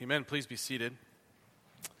Amen. Please be seated.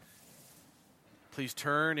 Please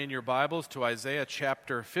turn in your Bibles to Isaiah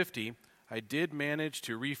chapter 50. I did manage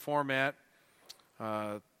to reformat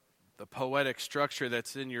the poetic structure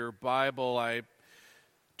that's in your Bible. I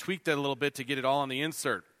tweaked that a little bit to get it all on the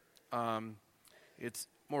insert. It's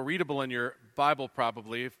more readable in your Bible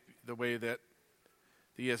probably, the way that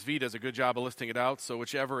the ESV does a good job of listing it out, so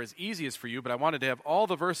whichever is easiest for you. But I wanted to have all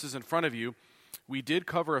the verses in front of you. We did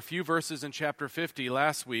cover a few verses in chapter 50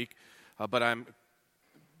 last week, but I'm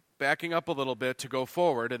backing up a little bit to go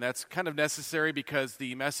forward, and that's kind of necessary because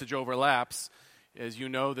the message overlaps. As you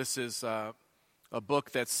know, this is a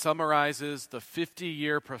book that summarizes the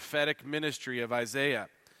 50-year prophetic ministry of Isaiah.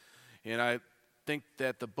 And I think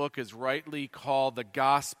that the book is rightly called the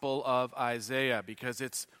Gospel of Isaiah because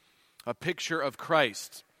it's a picture of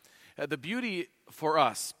Christ. The beauty for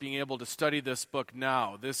us being able to study this book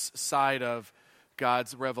now, this side of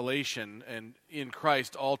God's revelation and in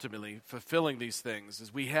Christ ultimately fulfilling these things,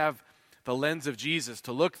 is we have the lens of Jesus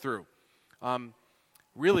to look through.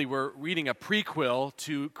 Really, we're reading a prequel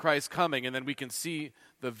to Christ's coming, and then we can see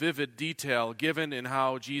the vivid detail given in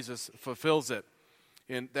how Jesus fulfills it.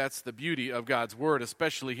 And that's the beauty of God's Word,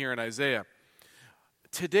 especially here in Isaiah.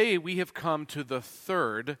 Today, we have come to the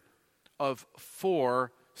third of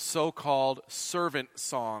four so-called servant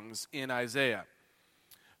songs in Isaiah.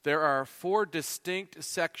 There are four distinct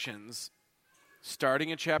sections, starting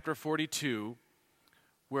in chapter 42,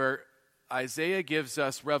 where Isaiah gives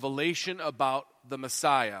us revelation about the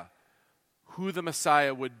Messiah, who the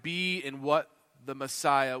Messiah would be and what the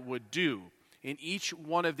Messiah would do. And each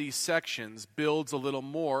one of these sections builds a little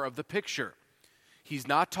more of the picture. He's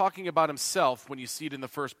not talking about himself when you see it in the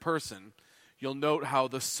first person. You'll note how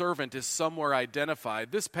the servant is somewhere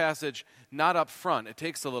identified. This passage, not up front. It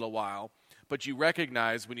takes a little while. But you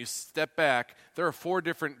recognize when you step back, there are four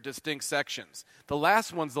different distinct sections. The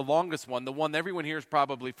last one's the longest one, the one everyone here is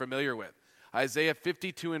probably familiar with. Isaiah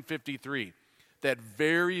 52 and 53. That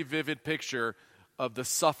very vivid picture of the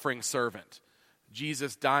suffering servant.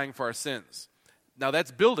 Jesus dying for our sins. Now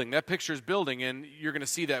that's building. That picture's building, and you're going to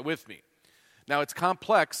see that with me. Now it's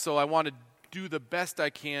complex, so I want to do the best I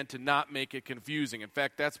can to not make it confusing. In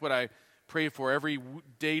fact, that's what I pray for every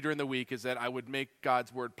day during the week, is that I would make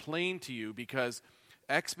God's Word plain to you, because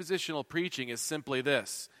expositional preaching is simply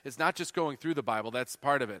this. It's not just going through the Bible. That's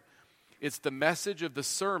part of it. It's the message of the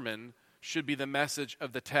sermon should be the message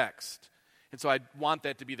of the text. And so I want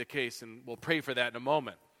that to be the case, and we'll pray for that in a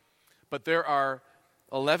moment. But there are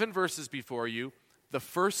 11 verses before you. The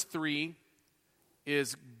first three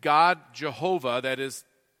is God Jehovah, that is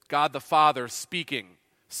God the Father speaking,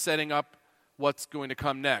 setting up what's going to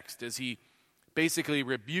come next, as he basically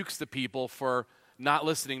rebukes the people for not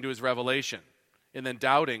listening to his revelation and then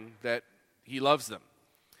doubting that he loves them.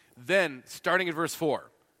 Then, starting at verse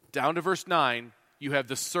 4, down to verse 9, you have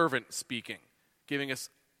the servant speaking, giving us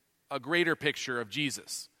a greater picture of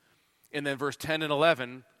Jesus. And then verse 10 and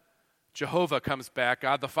 11, Jehovah comes back,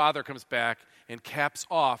 God the Father comes back, and caps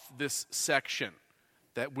off this section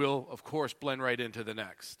that will, of course, blend right into the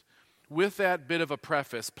next. With that bit of a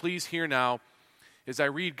preface, please hear now, as I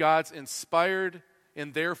read God's inspired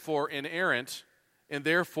and therefore inerrant and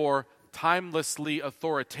therefore timelessly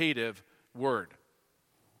authoritative word.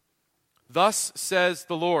 Thus says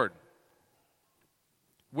the Lord,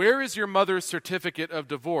 "Where is your mother's certificate of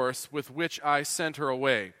divorce with which I sent her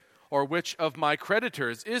away? Or which of my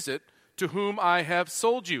creditors is it to whom I have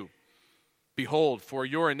sold you? Behold, for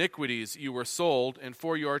your iniquities you were sold, and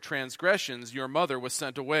for your transgressions your mother was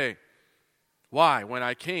sent away. Why, when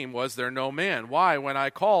I came, was there no man? Why, when I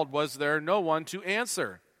called, was there no one to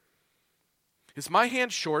answer? Is my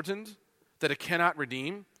hand shortened that it cannot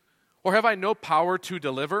redeem? Or have I no power to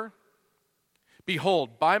deliver?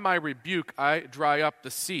 Behold, by my rebuke I dry up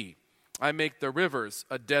the sea. I make the rivers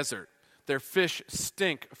a desert. Their fish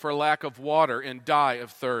stink for lack of water and die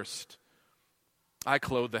of thirst. I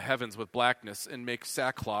clothe the heavens with blackness and make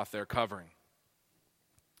sackcloth their covering.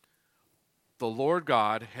 The Lord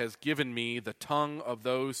God has given me the tongue of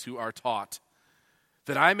those who are taught,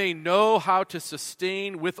 that I may know how to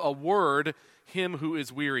sustain with a word him who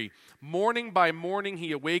is weary. Morning by morning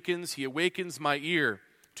he awakens my ear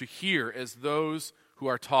to hear as those who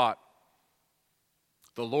are taught.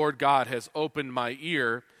 The Lord God has opened my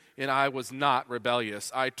ear, and I was not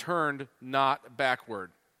rebellious. I turned not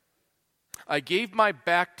backward. I gave my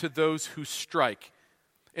back to those who strike,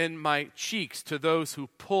 and my cheeks to those who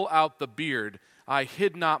pull out the beard. I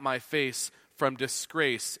hid not my face from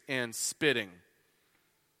disgrace and spitting.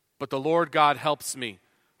 But the Lord God helps me.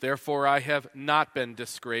 Therefore I have not been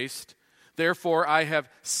disgraced. Therefore I have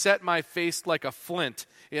set my face like a flint,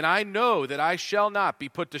 and I know that I shall not be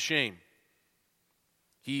put to shame.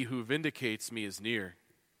 He who vindicates me is near.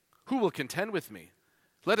 Who will contend with me?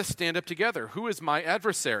 Let us stand up together. Who is my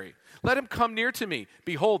adversary? Let him come near to me.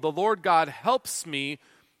 Behold, the Lord God helps me.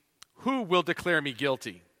 Who will declare me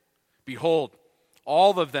guilty? Behold,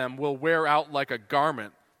 all of them will wear out like a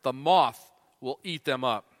garment. The moth will eat them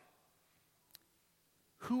up.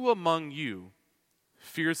 Who among you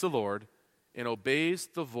fears the Lord and obeys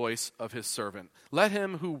the voice of his servant? Let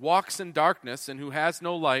him who walks in darkness and who has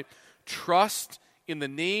no light trust in the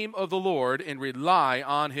name of the Lord and rely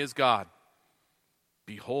on his God.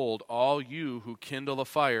 Behold, all you who kindle a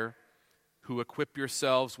fire, who equip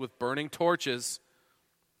yourselves with burning torches,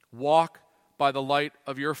 walk by the light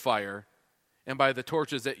of your fire and by the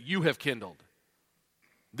torches that you have kindled.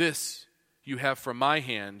 This you have from my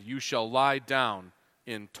hand. You shall lie down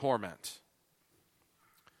in torment.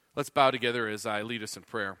 Let's bow together as I lead us in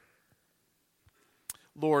prayer.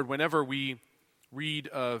 Lord, whenever we read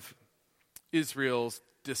of Israel's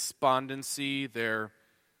despondency, their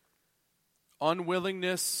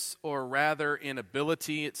unwillingness, or rather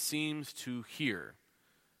inability, it seems, to hear.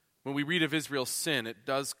 When we read of Israel's sin, it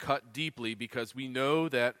does cut deeply because we know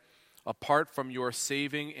that apart from your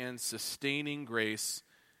saving and sustaining grace,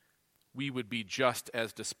 we would be just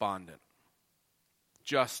as despondent,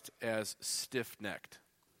 just as stiff-necked,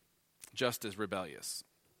 just as rebellious.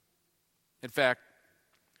 In fact,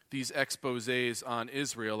 these exposés on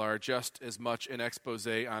Israel are just as much an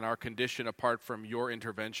exposé on our condition apart from your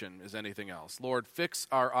intervention as anything else. Lord, fix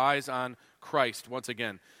our eyes on Christ once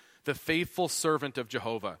again, the faithful servant of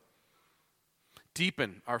Jehovah.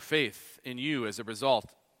 Deepen our faith in you as a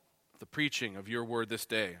result of the preaching of your word this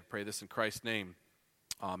day. I pray this in Christ's name.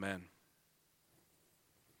 Amen.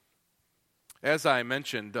 As I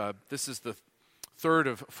mentioned, this is the third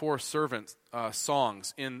of four servant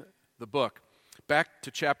songs in the book. Back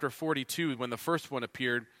to chapter 42, when the first one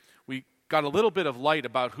appeared, we got a little bit of light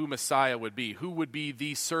about who Messiah would be. Who would be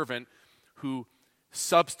the servant who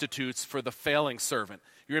substitutes for the failing servant?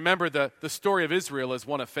 You remember the story of Israel is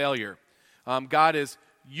one of failure. God is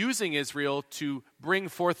using Israel to bring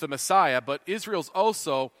forth the Messiah, but Israel's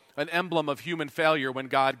also an emblem of human failure when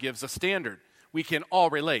God gives a standard. We can all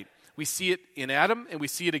relate. We see it in Adam, and we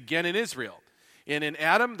see it again in Israel. And in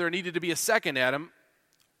Adam, there needed to be a second Adam,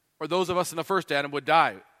 or those of us in the first Adam would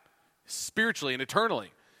die spiritually and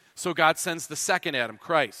eternally. So God sends the second Adam,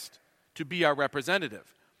 Christ, to be our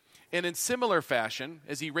representative. And in similar fashion,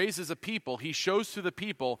 as he raises a people, he shows to the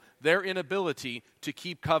people their inability to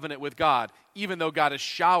keep covenant with God, even though God has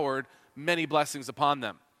showered many blessings upon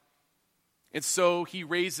them. And so he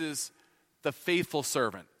raises the faithful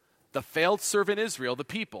servant, the failed servant Israel, the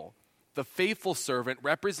people, the faithful servant,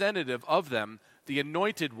 representative of them, the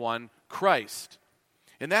anointed one, Christ.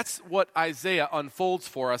 And that's what Isaiah unfolds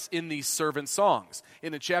for us in these servant songs.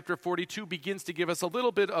 And in chapter 42 begins to give us a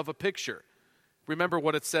little bit of a picture. Remember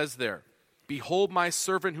what it says there. Behold my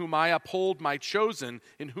servant whom I uphold, my chosen,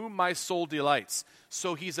 in whom my soul delights.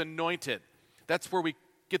 So he's anointed. That's where we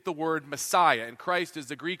get the word Messiah. And Christ is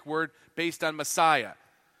the Greek word based on Messiah.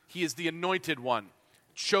 He is the anointed one,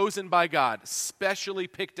 chosen by God, specially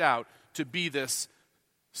picked out to be this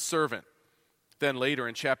servant. Then later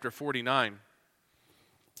in chapter 49,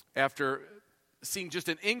 after seeing just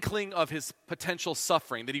an inkling of his potential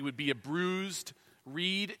suffering, that he would be a bruised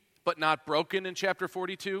reed but not broken in chapter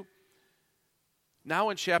 42. Now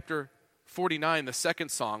in chapter 49, the second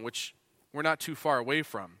song, which we're not too far away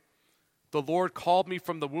from, the Lord called me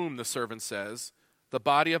from the womb, the servant says, the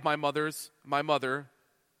body of my mother,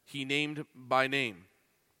 he named by name.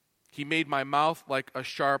 He made my mouth like a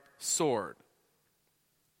sharp sword.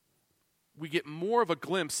 We get more of a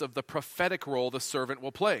glimpse of the prophetic role the servant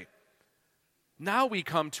will play. Now we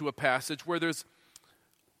come to a passage where there's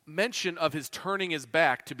mention of his turning his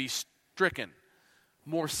back to be stricken,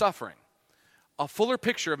 more suffering. A fuller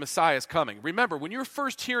picture of Messiah is coming. Remember, when you're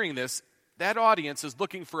first hearing this, that audience is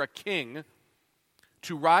looking for a king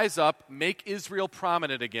to rise up, make Israel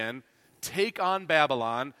prominent again, take on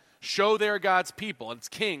Babylon, show they're God's people. It's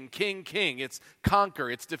king, king, king. It's conquer,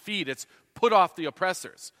 it's defeat, it's put off the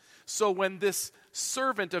oppressors. So when this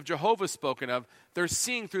servant of Jehovah is spoken of, they're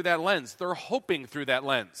seeing through that lens. They're hoping through that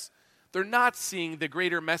lens. They're not seeing the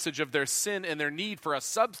greater message of their sin and their need for a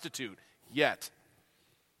substitute yet.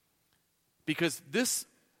 Because this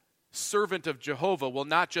servant of Jehovah will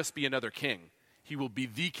not just be another king. He will be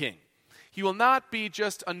the king. He will not be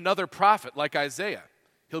just another prophet like Isaiah.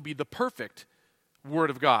 He'll be the perfect Word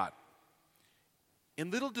of God.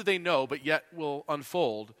 And little do they know, but yet will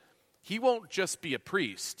unfold, he won't just be a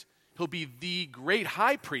priest. He'll be the great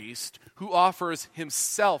high priest who offers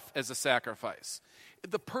himself as a sacrifice.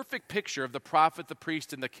 The perfect picture of the prophet, the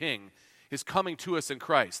priest, and the king is coming to us in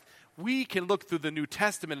Christ. We can look through the New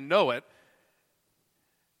Testament and know it.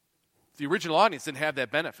 The original audience didn't have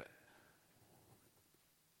that benefit.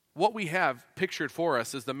 What we have pictured for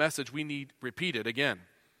us is the message we need repeated again.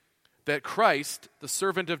 That Christ, the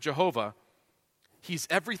servant of Jehovah, he's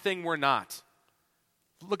everything we're not.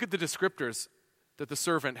 Look at the descriptors that the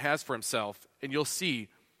servant has for himself, and you'll see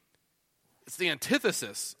it's the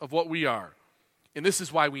antithesis of what we are. And this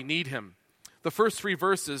is why we need him. The first 3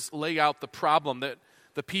 verses lay out the problem that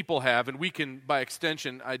the people have, and we can, by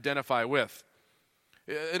extension, identify with.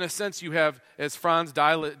 In a sense, you have, as Franz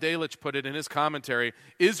Delitzsch put it in his commentary,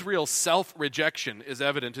 Israel's self-rejection is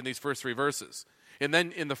evident in these first 3 verses. And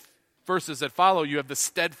then in the verses that follow, you have the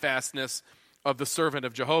steadfastness of the servant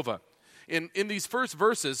of Jehovah. In these first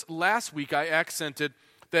verses, last week I accented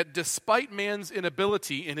that despite man's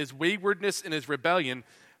inability in his waywardness and his rebellion,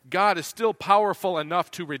 God is still powerful enough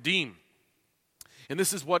to redeem. And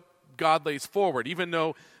this is what God lays forward. Even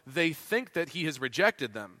though they think that he has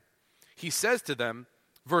rejected them, he says to them,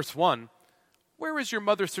 verse 1, "Where is your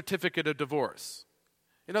mother's certificate of divorce?"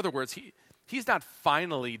 In other words, he's not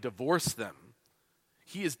finally divorced them.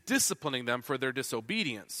 He is disciplining them for their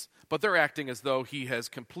disobedience, but they're acting as though he has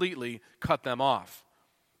completely cut them off.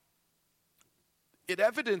 It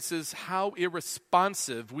evidences how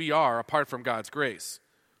irresponsive we are apart from God's grace.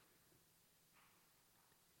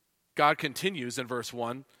 God continues in verse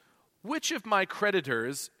 1, "Which of my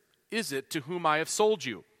creditors is it to whom I have sold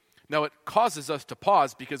you?" Now it causes us to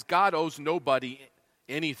pause because God owes nobody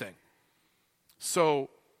anything. So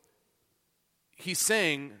he's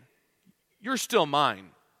saying, you're still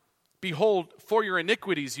mine. Behold, for your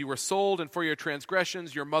iniquities you were sold, and for your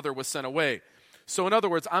transgressions your mother was sent away. So in other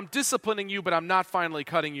words, I'm disciplining you, but I'm not finally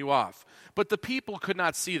cutting you off. But the people could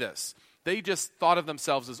not see this. They just thought of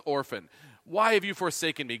themselves as orphan. Why have you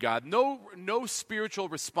forsaken me, God? No spiritual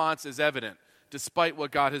response is evident, despite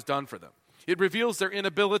what God has done for them. It reveals their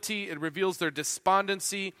inability, it reveals their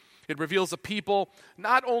despondency, it reveals a people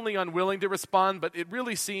not only unwilling to respond, but it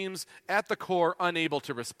really seems at the core unable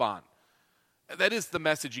to respond. That is the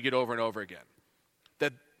message you get over and over again.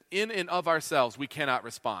 That in and of ourselves, we cannot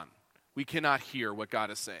respond. We cannot hear what God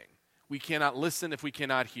is saying. We cannot listen if we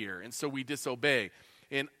cannot hear, and so we disobey.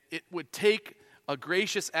 And it would take a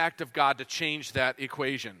gracious act of God to change that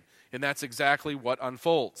equation, and that's exactly what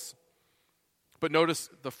unfolds. But notice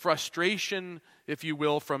the frustration, if you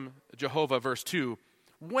will, from Jehovah, verse 2.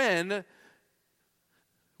 Why,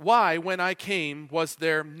 when I came, was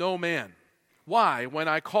there no man? Why, when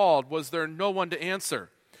I called, was there no one to answer?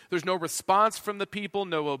 There's no response from the people,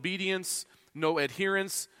 no obedience, no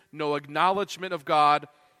adherence, no acknowledgement of God,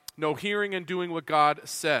 no hearing and doing what God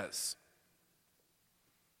says.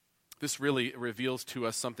 This really reveals to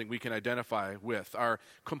us something we can identify with, our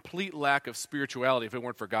complete lack of spirituality if it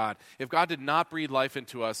weren't for God. If God did not breathe life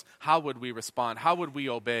into us, how would we respond? How would we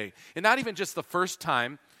obey? And not even just the first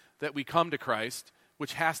time that we come to Christ,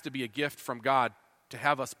 which has to be a gift from God to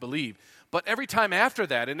have us believe, but every time after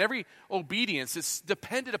that, and every obedience is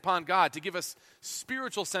dependent upon God to give us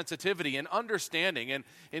spiritual sensitivity and understanding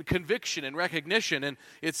and conviction and recognition. And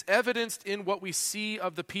it's evidenced in what we see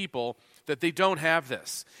of the people that they don't have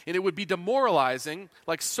this. And it would be demoralizing,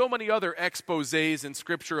 like so many other exposés in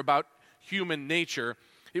Scripture about human nature,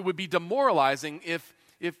 it would be demoralizing if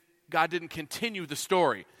God didn't continue the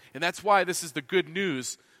story. And that's why this is the good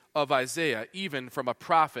news of Isaiah, even from a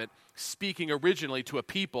prophet speaking originally to a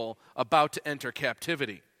people about to enter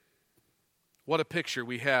captivity. What a picture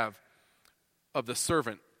we have of the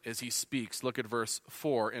servant as he speaks. Look at verse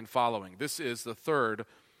 4 and following. This is the third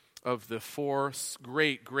of the 4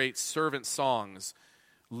 great servant songs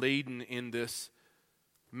laden in this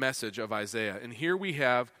message of Isaiah. And here we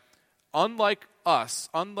have, unlike us,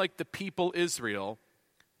 unlike the people Israel,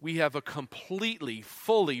 we have a completely,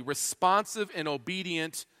 fully responsive and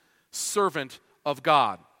obedient servant of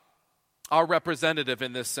God, our representative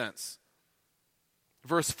in this sense.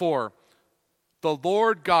 Verse 4, "The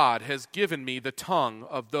Lord God has given me the tongue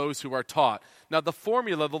of those who are taught." Now the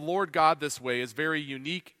formula, the Lord God this way, is very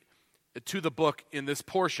unique to the book in this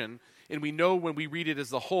portion, and we know when we read it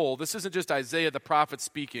as a whole, this isn't just Isaiah the prophet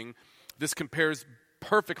speaking. This compares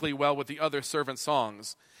perfectly well with the other servant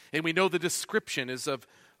songs, and we know the description is of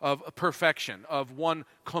perfection, of one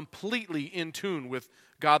completely in tune with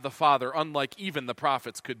God the Father, unlike even the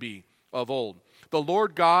prophets could be of old. "The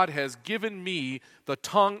Lord God has given me the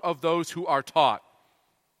tongue of those who are taught."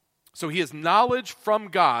 So he has knowledge from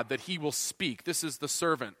God that he will speak. This is the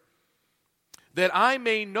servant. "That I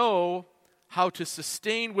may know how to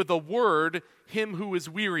sustain with a word him who is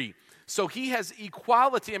weary." So he has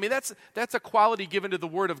equality. I mean, that's a quality given to the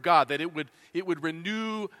Word of God, that it would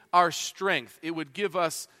renew our strength. It would give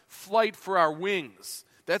us flight for our wings.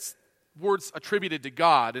 That's words attributed to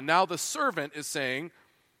God. And now the servant is saying,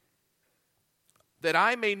 that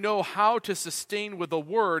I may know how to sustain with a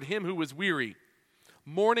word him who is weary.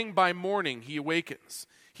 Morning by morning he awakens.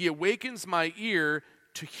 He awakens my ear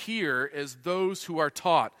to hear as those who are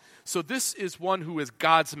taught. So this is one who is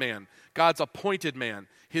God's man, God's appointed man,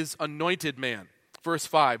 his anointed man. Verse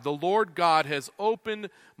 5, the Lord God has opened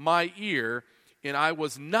my ear, and I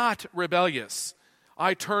was not rebellious.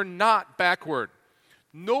 I turned not backward.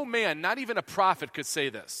 No man, not even a prophet, could say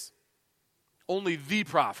this. Only the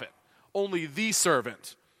prophet, only the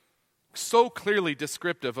servant. So clearly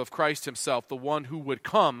descriptive of Christ himself, the one who would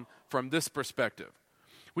come from this perspective.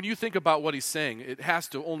 When you think about what he's saying, it has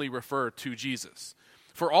to only refer to Jesus.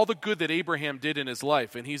 For all the good that Abraham did in his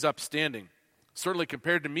life, and he's upstanding, certainly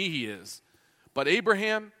compared to me he is. But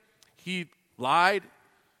Abraham, he lied,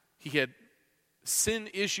 he had sin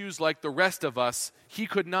issues like the rest of us. He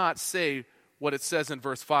could not say what it says in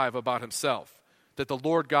verse 5 about himself, that the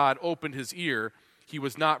Lord God opened his ear, he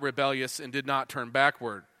was not rebellious and did not turn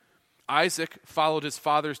backward. Isaac followed his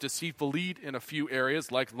father's deceitful lead in a few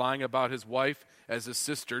areas, like lying about his wife as his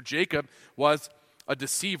sister. Jacob was a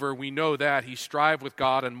deceiver. We know that. He strived with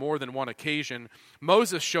God on more than one occasion.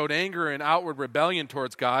 Moses showed anger and outward rebellion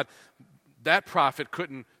towards God. That prophet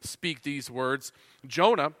couldn't speak these words.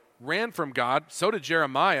 Jonah ran from God. So did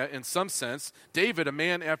Jeremiah in some sense. David, a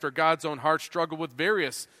man after God's own heart, struggled with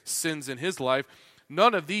various sins in his life.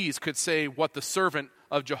 None of these could say what the servant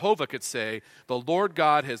of Jehovah could say. The Lord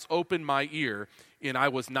God has opened my ear, and I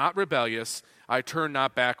was not rebellious. I turned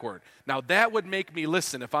not backward. Now that would make me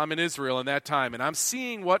listen if I'm in Israel in that time, and I'm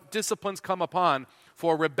seeing what disciplines come upon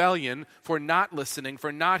for rebellion, for not listening,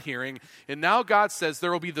 for not hearing. And now God says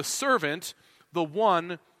there will be the servant, the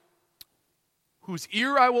one whose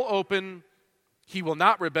ear I will open, he will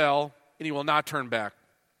not rebel, and he will not turn back.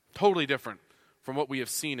 Totally different from what we have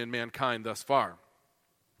seen in mankind thus far.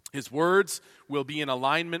 His words will be in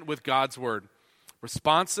alignment with God's word.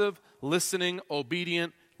 Responsive, listening,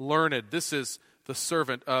 obedient, learned. This is the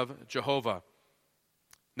servant of Jehovah.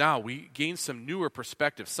 Now, we gain some newer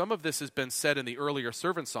perspective. Some of this has been said in the earlier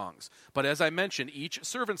servant songs. But as I mentioned, each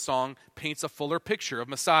servant song paints a fuller picture of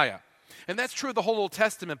Messiah. And that's true of the whole Old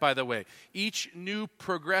Testament, by the way. Each new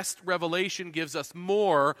progressed revelation gives us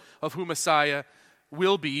more of who Messiah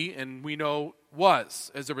will be, and we know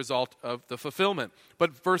was as a result of the fulfillment.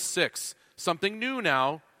 But verse 6, something new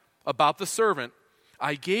now about the servant.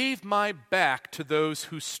 I gave my back to those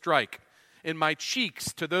who strike, and my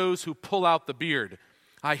cheeks to those who pull out the beard.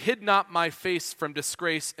 I hid not my face from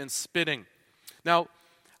disgrace and spitting. Now,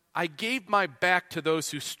 I gave my back to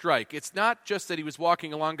those who strike. It's not just that he was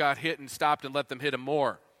walking along, got hit, and stopped and let them hit him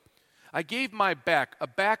more. I gave my back. A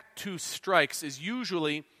back to strikes is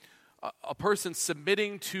usually a person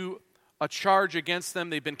submitting to a charge against them.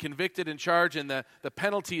 They've been convicted and charged, and the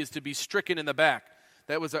penalty is to be stricken in the back.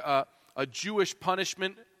 That was a Jewish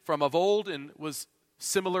punishment from of old and was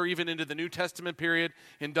similar even into the New Testament period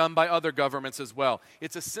and done by other governments as well.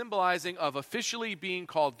 It's a symbolizing of officially being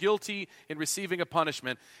called guilty and receiving a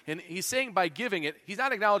punishment. And he's saying by giving it, he's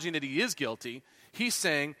not acknowledging that he is guilty. He's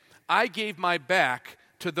saying, I gave my back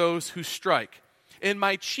to those who strike, and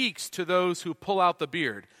my cheeks to those who pull out the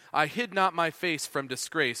beard. I hid not my face from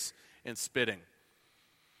disgrace and spitting.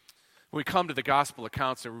 When we come to the gospel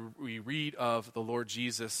accounts and we read of the Lord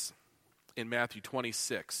Jesus in Matthew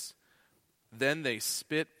 26, then they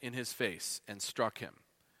spit in his face and struck him,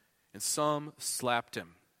 and some slapped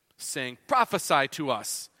him, saying, prophesy to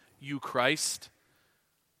us, you Christ.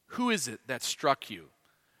 Who is it that struck you?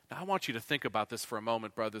 Now I want you to think about this for a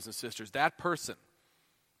moment, brothers and sisters. That person,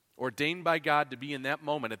 ordained by God to be in that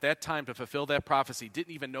moment, at that time to fulfill that prophecy,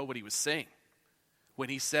 didn't even know what he was saying when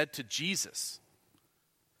he said to Jesus,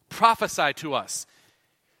 prophesy to us.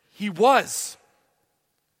 He was,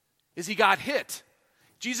 as he got hit.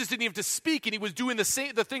 Jesus didn't even have to speak, and he was doing the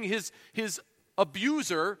thing his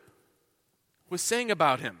abuser was saying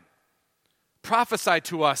about him. Prophesy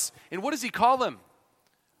to us. And what does he call him?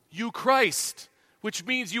 You Christ, which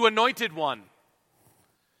means you anointed one.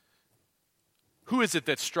 Who is it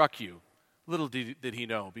that struck you? Little did he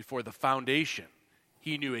know, before the foundation,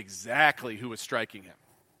 he knew exactly who was striking him.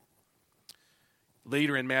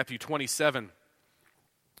 Later in Matthew 27,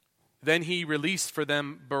 then he released for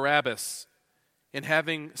them Barabbas, and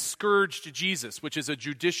having scourged Jesus, which is a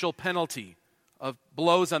judicial penalty of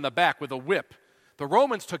blows on the back with a whip. The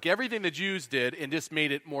Romans took everything the Jews did and just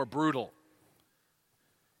made it more brutal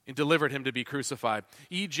and delivered him to be crucified.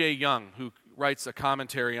 E.J. Young, who writes a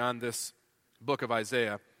commentary on this book of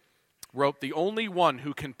Isaiah, wrote, "The only one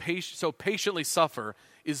who can so patiently suffer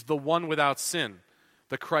is the one without sin,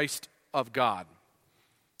 the Christ of God."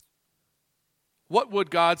 What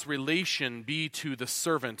would God's relation be to the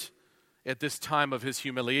servant at this time of his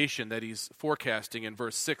humiliation that he's forecasting in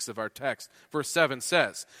verse 6 of our text? Verse 7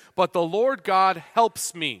 says, "But the Lord God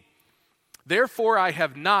helps me. Therefore I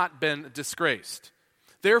have not been disgraced.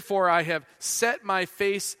 Therefore I have set my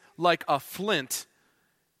face like a flint,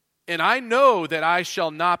 and I know that I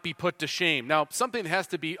shall not be put to shame." Now, something has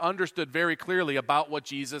to be understood very clearly about what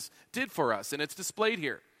Jesus did for us, and it's displayed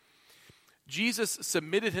here. Jesus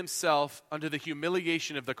submitted himself unto the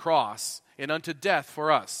humiliation of the cross and unto death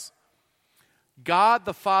for us. God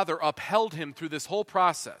the Father upheld him through this whole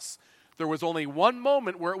process. There was only one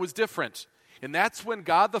moment where it was different, and that's when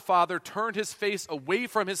God the Father turned his face away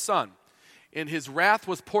from his Son, and his wrath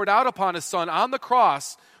was poured out upon his Son on the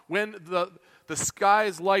cross when the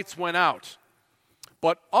sky's lights went out.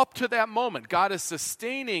 But up to that moment, God is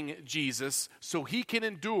sustaining Jesus so he can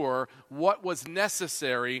endure what was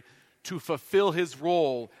necessary to fulfill his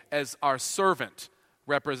role as our servant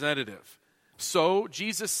representative. So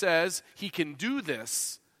Jesus says he can do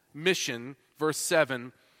this mission, verse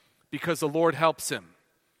 7, because the Lord helps him.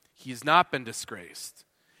 He has not been disgraced,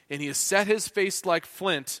 and he has set his face like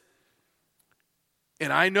flint,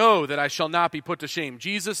 and I know that I shall not be put to shame.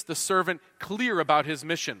 Jesus, the servant, clear about his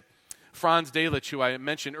mission. Franz Delitzsch, who I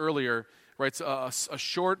mentioned earlier, writes a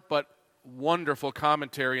short but wonderful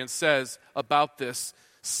commentary and says about this,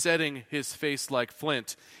 setting his face like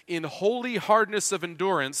flint, "In holy hardness of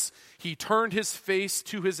endurance, he turned his face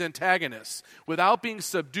to his antagonists without being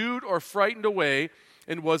subdued or frightened away,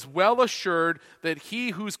 and was well assured that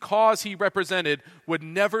he whose cause he represented would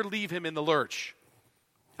never leave him in the lurch."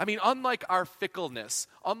 I mean, unlike our fickleness,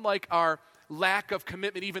 unlike our lack of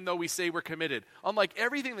commitment, even though we say we're committed, unlike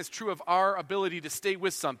everything that's true of our ability to stay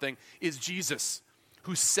with something, is Jesus,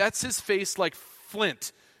 who sets his face like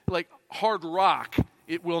flint, like hard rock.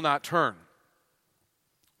 It will not turn.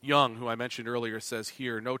 Young, who I mentioned earlier, says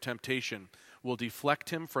here, "No temptation will deflect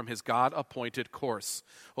him from his God-appointed course.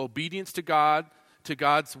 Obedience to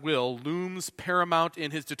God's will looms paramount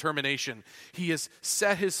in his determination. He has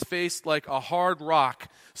set his face like a hard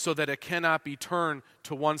rock so that it cannot be turned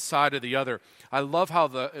to one side or the other." I love how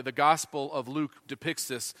the Gospel of Luke depicts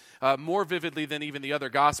this more vividly than even the other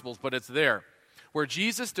Gospels, but it's there, where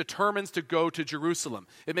Jesus determines to go to Jerusalem.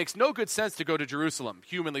 It makes no good sense to go to Jerusalem,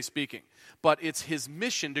 humanly speaking, but it's his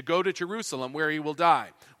mission to go to Jerusalem where he will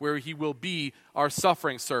die, where he will be our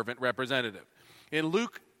suffering servant representative. In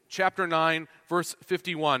Luke chapter 9, verse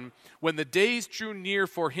 51, when the days drew near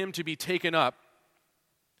for him to be taken up,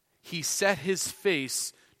 he set his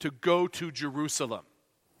face to go to Jerusalem.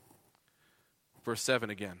 Verse 7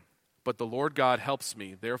 again, "But the Lord God helps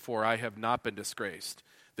me, therefore I have not been disgraced.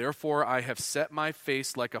 Therefore I have set my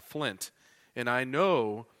face like a flint, and I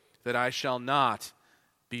know that I shall not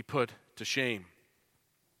be put to shame."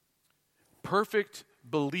 Perfect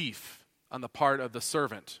belief on the part of the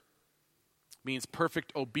servant means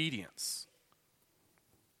perfect obedience.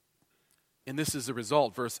 And this is the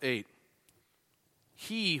result, verse 8.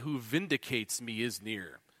 "He who vindicates me is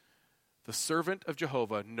near." The servant of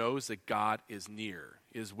Jehovah knows that God is near,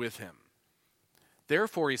 is with him.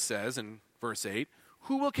 Therefore, he says in verse 8,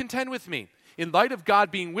 "Who will contend with me?" In light of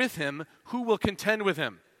God being with him, who will contend with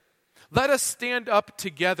him? "Let us stand up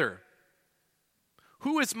together."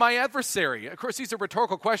 Who is my adversary? Of course, these are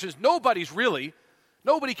rhetorical questions. Nobody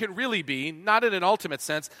can really be, not in an ultimate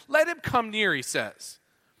sense. Let him come near, he says.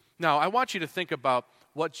 Now, I want you to think about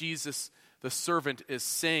what Jesus, the servant, is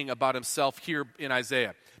saying about himself here in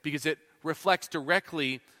Isaiah, because it reflects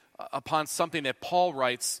directly upon something that Paul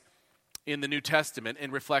writes in the New Testament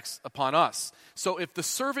and reflects upon us. So if the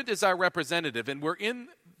servant is our representative and we're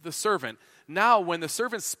in the servant, now when the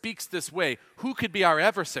servant speaks this way, who could be our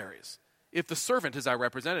adversaries if the servant is our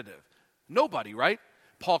representative? Nobody, right?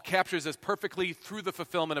 Paul captures this perfectly through the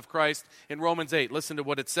fulfillment of Christ in Romans 8. Listen to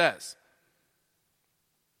what it says.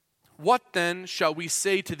 "What then shall we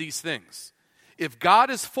say to these things? If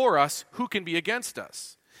God is for us, who can be against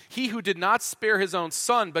us? He who did not spare his own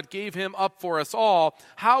Son, but gave him up for us all,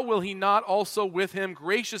 how will he not also with him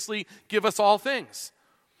graciously give us all things?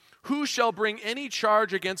 Who shall bring any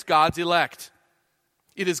charge against God's elect?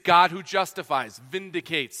 It is God who justifies,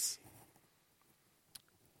 vindicates.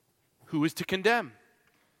 Who is to condemn?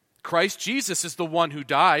 Christ Jesus is the one who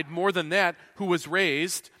died, more than that, who was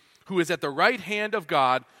raised, who is at the right hand of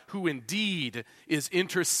God, who indeed is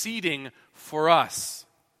interceding for us."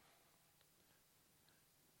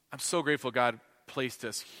 I'm so grateful God placed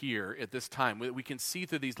us here at this time. We can see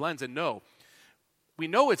through these lenses and know we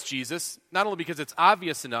know it's Jesus, not only because it's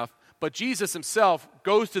obvious enough, but Jesus himself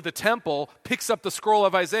goes to the temple, picks up the scroll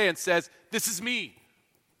of Isaiah and says, this is me.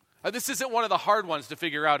 This isn't one of the hard ones to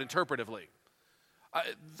figure out interpretively.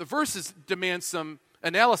 The verses demand some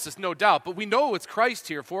analysis, no doubt, but we know it's Christ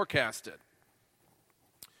here forecasted.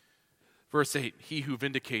 Verse 8, he who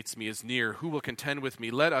vindicates me is near. Who will contend with me?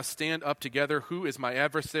 Let us stand up together. Who is my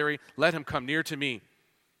adversary? Let him come near to me.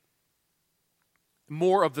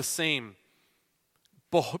 More of the same.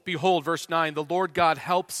 Behold, verse 9, the Lord God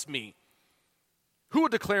helps me. Who will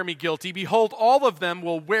declare me guilty? Behold, all of them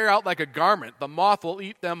will wear out like a garment. The moth will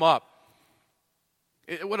eat them up.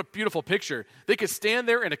 What a beautiful picture. They could stand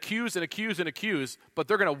there and accuse and accuse and accuse, but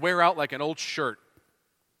they're going to wear out like an old shirt.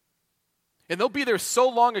 And they'll be there so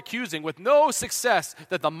long accusing with no success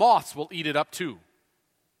that the moths will eat it up too.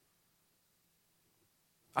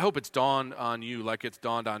 I hope it's dawned on you like it's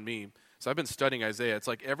dawned on me. So I've been studying Isaiah. It's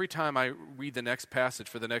like every time I read the next passage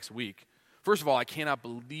for the next week, first of all, I cannot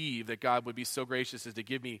believe that God would be so gracious as to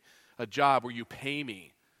give me a job where you pay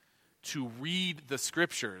me to read the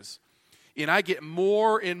scriptures. And I get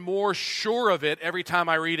more and more sure of it every time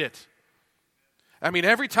I read it. I mean,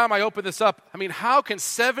 every time I open this up, how can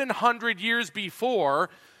 700 years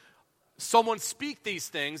before someone speak these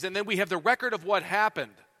things and then we have the record of what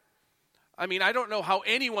happened? I don't know how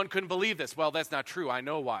anyone couldn't believe this. Well, that's not true. I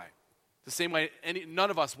know why. The same way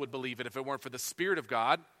none of us would believe it if it weren't for the Spirit of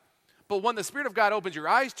God. But when the Spirit of God opens your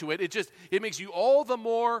eyes to it, it makes you all the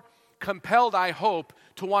more compelled, I hope,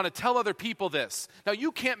 to want to tell other people this. Now,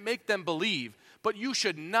 you can't make them believe, but you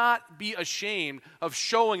should not be ashamed of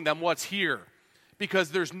showing them what's here,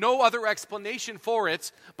 because there's no other explanation for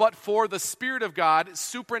it but for the Spirit of God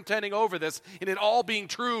superintending over this and it all being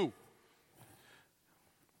true.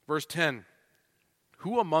 Verse 10,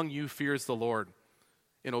 who among you fears the Lord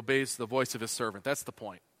and obeys the voice of his servant? That's the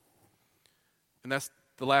point. And that's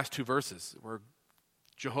the last two verses where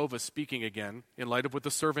Jehovah's speaking again in light of what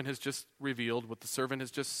the servant has just revealed, what the servant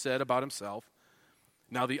has just said about himself.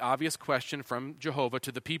 Now the obvious question from Jehovah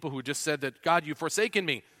to the people who just said that, God, you've forsaken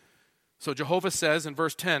me. So Jehovah says in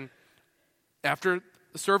verse 10, after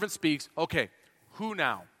the servant speaks, okay, who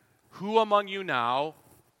now? Who among you now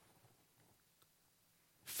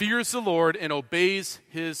fears the Lord and obeys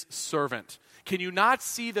his servant? Can you not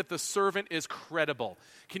see that the servant is credible?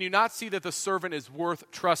 Can you not see that the servant is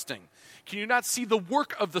worth trusting? Can you not see the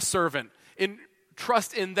work of the servant and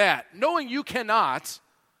trust in that? Knowing you cannot,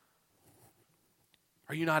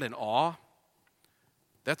 are you not in awe?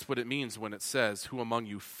 That's what it means when it says, who among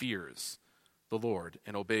you fears the Lord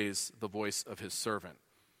and obeys the voice of his servant?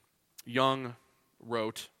 Young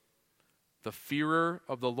wrote, the fearer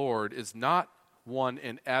of the Lord is not one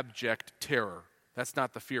in abject terror. That's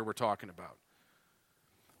not the fear we're talking about.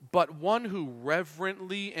 But one who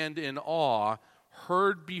reverently and in awe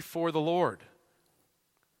heard before the Lord.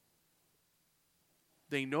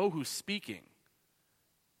 They know who's speaking,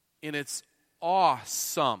 and it's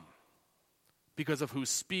awesome because of who's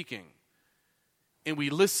speaking. And we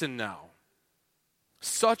listen now.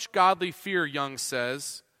 Such godly fear, Young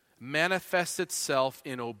says, manifests itself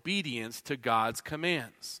in obedience to God's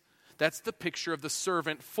commands. That's the picture of the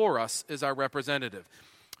servant for us as our representative.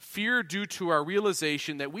 Fear due to our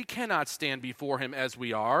realization that we cannot stand before him as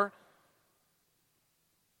we are.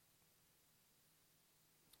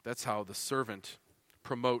 That's how the servant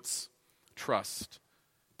promotes trust.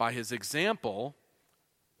 By his example,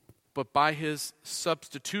 but by his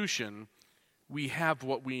substitution, we have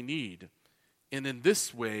what we need. And in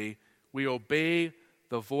this way, we obey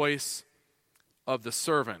the voice of the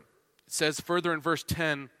servant. It says further in verse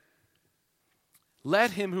 10,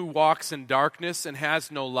 let him who walks in darkness and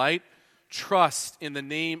has no light trust in the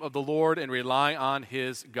name of the Lord and rely on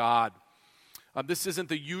his God. This isn't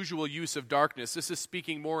the usual use of darkness. This is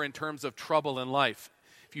speaking more in terms of trouble in life.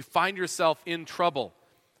 If you find yourself in trouble,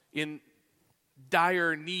 in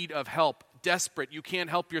dire need of help, desperate, you can't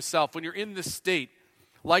help yourself, when you're in this state,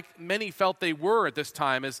 like many felt they were at this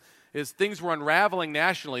time as things were unraveling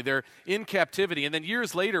nationally, they're in captivity. And then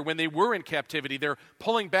years later, when they were in captivity, they're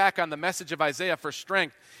pulling back on the message of Isaiah for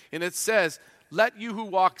strength. And it says, let you who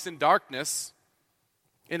walks in darkness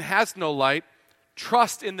and has no light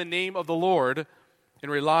trust in the name of the Lord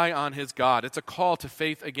and rely on his God. It's a call to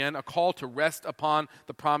faith again, a call to rest upon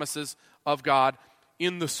the promises of God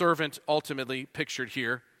in the servant ultimately pictured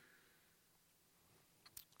here.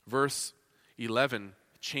 Verse 11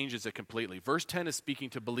 changes it completely. Verse 10 is speaking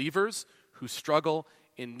to believers who struggle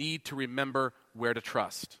and need to remember where to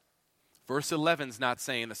trust. Verse 11 is not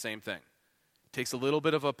saying the same thing. It takes a little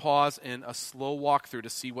bit of a pause and a slow walkthrough to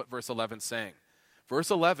see what verse 11 is saying.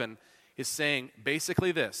 Verse 11 is saying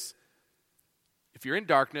basically this: If you're in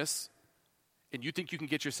darkness and you think you can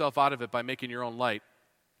get yourself out of it by making your own light,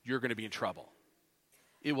 you're going to be in trouble.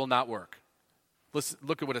 It will not work. Listen,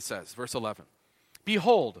 look at what it says, verse 11.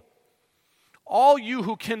 Behold, all you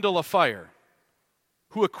who kindle a fire,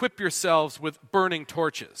 who equip yourselves with burning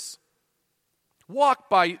torches, walk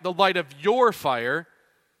by the light of your fire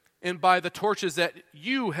and by the torches that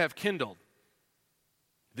you have kindled.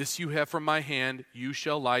 This you have from my hand, you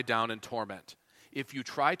shall lie down in torment. If you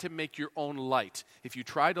try to make your own light, if you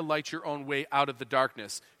try to light your own way out of the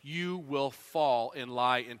darkness, you will fall and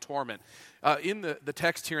lie in torment. In the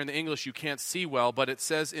text here in the English, you can't see well, but it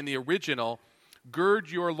says in the original,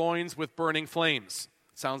 gird your loins with burning flames.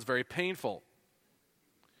 Sounds very painful.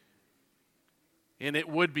 And it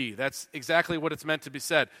would be. That's exactly what it's meant to be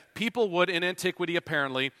said. People would, in antiquity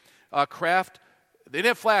apparently, craft, they didn't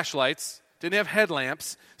have flashlights, didn't have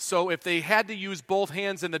headlamps, so if they had to use both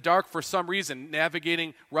hands in the dark for some reason,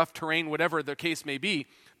 navigating rough terrain, whatever the case may be,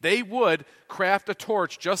 they would craft a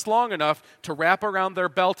torch just long enough to wrap around their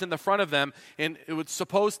belt in the front of them, and it was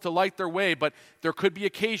supposed to light their way, but there could be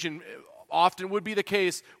occasion, often would be the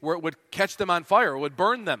case, where it would catch them on fire, it would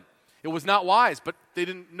burn them. It was not wise, but they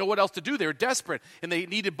didn't know what else to do. They were desperate, and they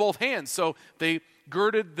needed both hands, so they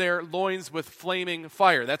girded their loins with flaming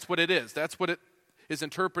fire. That's what it is. That's what it is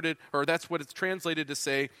interpreted, or that's what it's translated to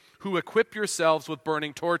say, who equip yourselves with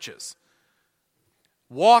burning torches.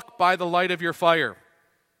 Walk by the light of your fire.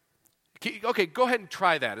 Okay, go ahead and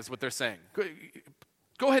try that, is what they're saying.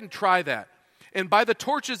 Go ahead and try that. And by the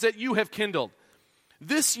torches that you have kindled,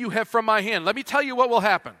 this you have from my hand. Let me tell you what will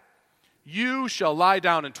happen. You shall lie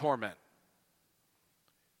down in torment.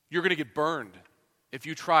 You're going to get burned if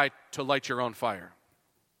you try to light your own fire.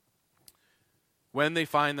 When they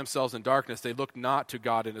find themselves in darkness, they look not to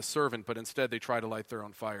God and His servant, but instead they try to light their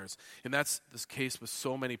own fires. And that's this case with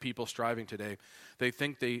so many people striving today. They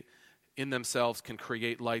think they, in themselves, can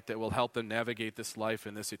create light that will help them navigate this life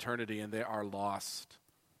and this eternity, and they are lost.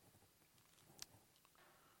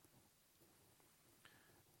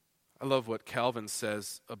 I love what Calvin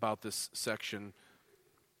says about this section.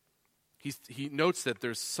 He notes that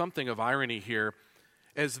there's something of irony here,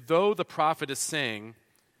 as though the prophet is saying,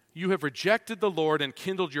 you have rejected the Lord and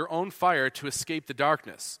kindled your own fire to escape the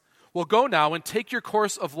darkness. Well, go now and take your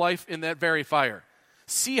course of life in that very fire.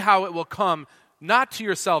 See how it will come, not to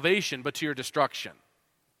your salvation, but to your destruction.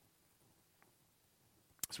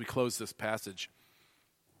 As we close this passage,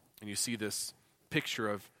 and you see this picture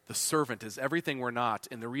of the servant as everything we're not,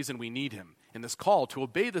 and the reason we need him, and this call to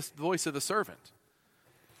obey the voice of the servant.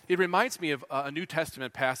 It reminds me of a New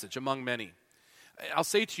Testament passage among many. I'll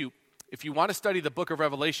say to you, if you want to study the book of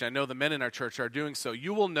Revelation, I know the men in our church are doing so,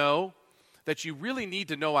 you will know that you really need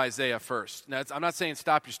to know Isaiah first. Now, I'm not saying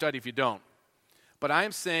stop your study if you don't, but I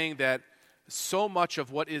am saying that so much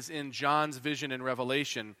of what is in John's vision in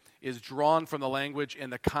Revelation is drawn from the language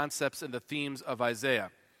and the concepts and the themes of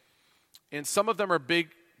Isaiah. And some of them are big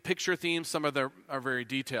picture themes, some of them are very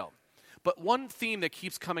detailed. But one theme that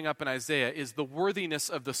keeps coming up in Isaiah is the worthiness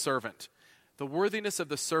of the servant. The worthiness of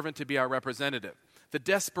the servant to be our representative. The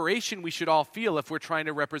desperation we should all feel if we're trying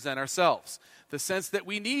to represent ourselves. The sense that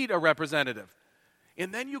we need a representative.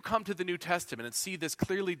 And then you come to the New Testament and see this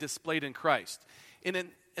clearly displayed in Christ. And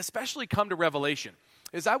then especially come to Revelation.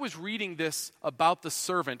 As I was reading this about the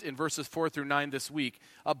servant in verses 4 through 9 this week,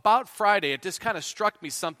 about Friday, it just kind of struck me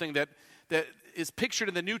something that is pictured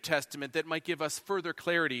in the New Testament that might give us further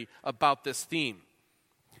clarity about this theme.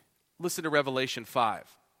 Listen to Revelation 5,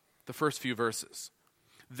 the first few verses.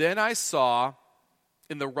 Then I saw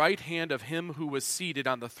in the right hand of him who was seated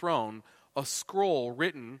on the throne a scroll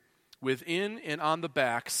written within and on the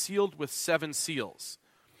back, sealed with 7 seals.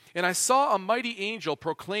 And I saw a mighty angel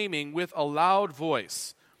proclaiming with a loud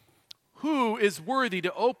voice, who is worthy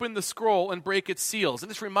to open the scroll and break its seals? And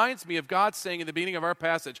this reminds me of God saying in the beginning of our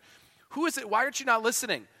passage, who is it? Why aren't you not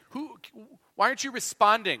listening? Why aren't you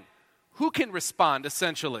responding? Who can respond,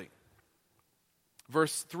 essentially?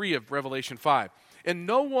 Verse 3 of Revelation 5. And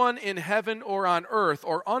no one in heaven or on earth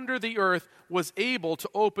or under the earth was able to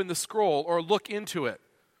open the scroll or look into it.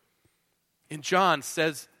 And John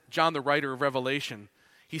says, John, the writer of Revelation,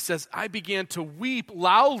 he says, I began to weep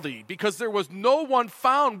loudly because there was no one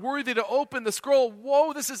found worthy to open the scroll.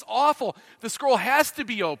 Whoa, this is awful. The scroll has to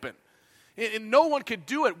be open. And no one could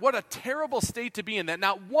do it. What a terrible state to be in, that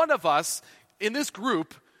not one of us in this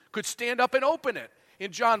group could stand up and open it.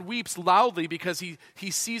 And John weeps loudly because he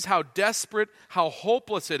sees how desperate, how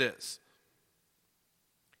hopeless it is.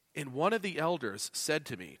 And one of the elders said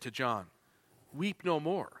to me, to John, weep no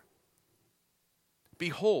more.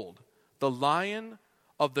 Behold, the Lion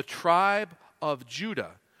of the tribe of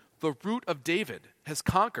Judah, the root of David, has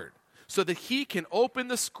conquered, so that he can open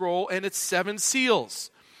the scroll and its 7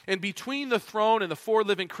 seals. And between the throne and the 4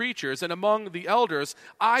 living creatures and among the elders,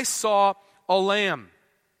 I saw a lamb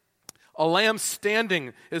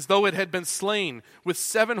standing as though it had been slain, with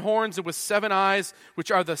 7 horns and with 7 eyes,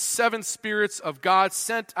 which are the 7 spirits of God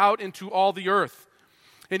sent out into all the earth.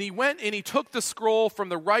 And he went and he took the scroll from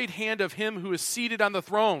the right hand of him who is seated on the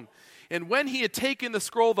throne. And when he had taken the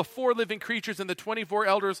scroll, the 4 living creatures and the 24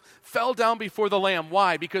 elders fell down before the Lamb.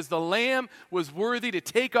 Why? Because the Lamb was worthy to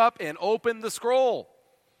take up and open the scroll.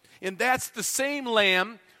 And that's the same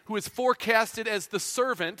Lamb who is forecasted as the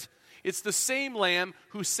servant. It's the same Lamb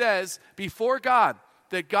who says before God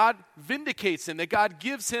that God vindicates him, that God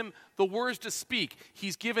gives him the words to speak.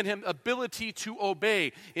 He's given him ability to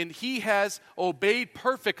obey, and he has obeyed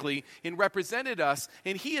perfectly and represented us,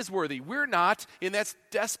 and he is worthy. We're not, and that's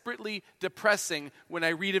desperately depressing when I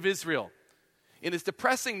read of Israel. And it's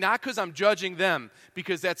depressing not because I'm judging them,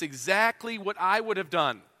 because that's exactly what I would have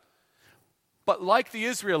done. But like the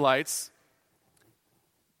Israelites,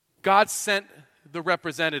 God sent the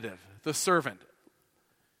representative, the servant.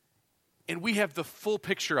 And we have the full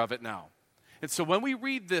picture of it now. And so when we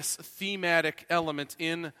read this thematic element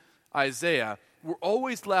in Isaiah, we're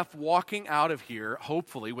always left walking out of here,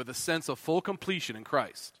 hopefully, with a sense of full completion in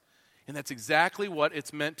Christ. And that's exactly what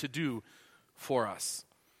it's meant to do for us.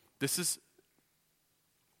 This is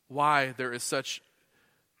why there is such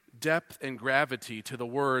depth and gravity to the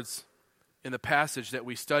words in the passage that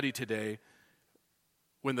we study today,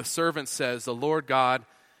 when the servant says, "The Lord God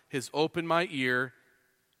has opened my ear,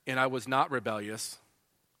 and I was not rebellious.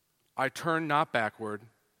 I turned not backward.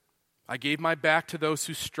 I gave my back to those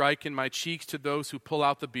who strike and my cheeks to those who pull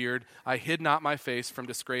out the beard. I hid not my face from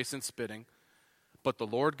disgrace and spitting. But the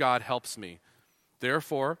Lord God helps me.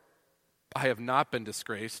 Therefore, I have not been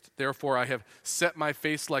disgraced. Therefore, I have set my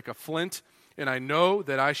face like a flint, and I know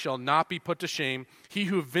that I shall not be put to shame. He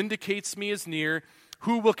who vindicates me is near.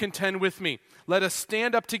 Who will contend with me? Let us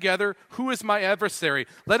stand up together. Who is my adversary?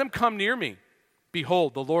 Let him come near me.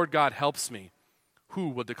 Behold, the Lord God helps me. Who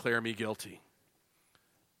will declare me guilty?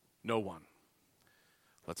 No one."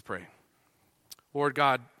 Let's pray. Lord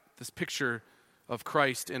God, this picture of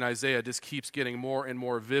Christ in Isaiah just keeps getting more and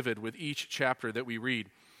more vivid with each chapter that we read.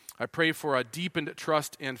 I pray for a deepened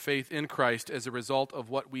trust and faith in Christ as a result of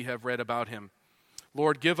what we have read about him.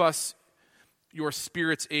 Lord, give us your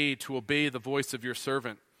Spirit's aid to obey the voice of your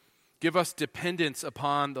servant. Give us dependence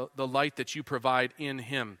upon the light that you provide in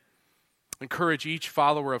him. Encourage each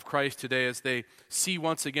follower of Christ today as they see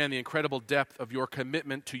once again the incredible depth of your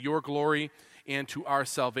commitment to your glory and to our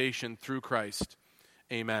salvation through Christ.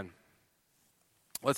 Amen.